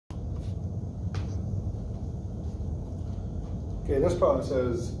Okay, this problem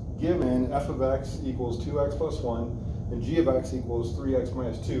says given f of x equals 2x plus 1 and g of x equals 3x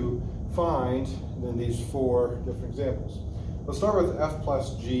minus 2, find then these four different examples. Let's start with f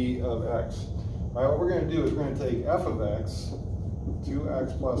plus g of x. All right, what we're going to do is we're going to take f of x,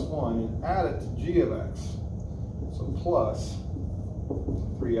 2x plus 1, and add it to g of x. So plus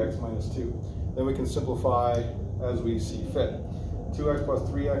 3x minus 2. Then we can simplify as we see fit. 2x plus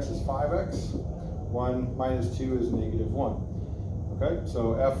 3x is 5x. 1 minus 2 is negative 1. Okay,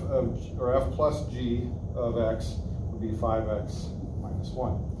 so f plus g of x would be 5x minus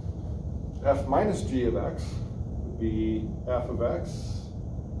 1. F minus g of x would be f of x,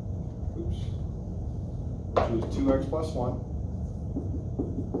 which is 2x plus 1,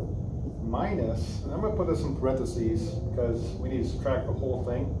 minus, and I'm going to put this in parentheses because we need to subtract the whole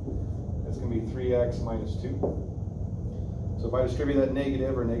thing. It's going to be 3x minus 2. So if I distribute that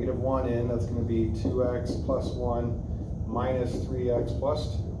negative or negative 1 in, that's going to be 2x plus 1 minus 3x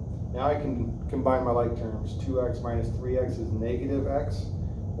plus 2. Now I can combine my like terms. 2x minus 3x is negative x.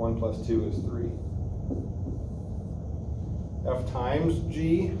 1 plus 2 is 3. F times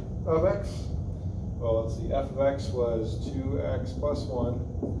g of x. Well, let's see. F of x was 2x plus 1.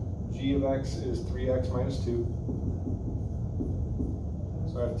 G of x is 3x minus 2.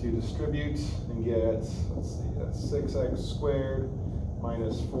 So I have to distribute and get, let's see, that's 6x squared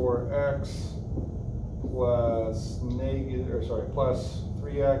minus 4x plus plus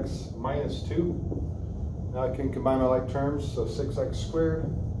 3x minus 2. Now I can combine my like terms, so 6x squared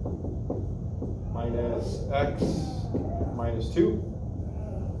minus x minus 2.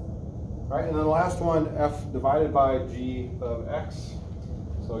 All right, and then the last one, f divided by g of x.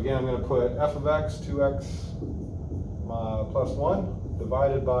 So again, I'm going to put f of x, 2x plus 1,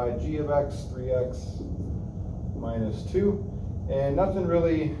 divided by g of x, 3x minus 2. And nothing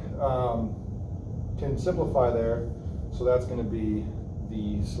really can simplify there, so that's going to be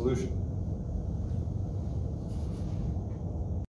the solution.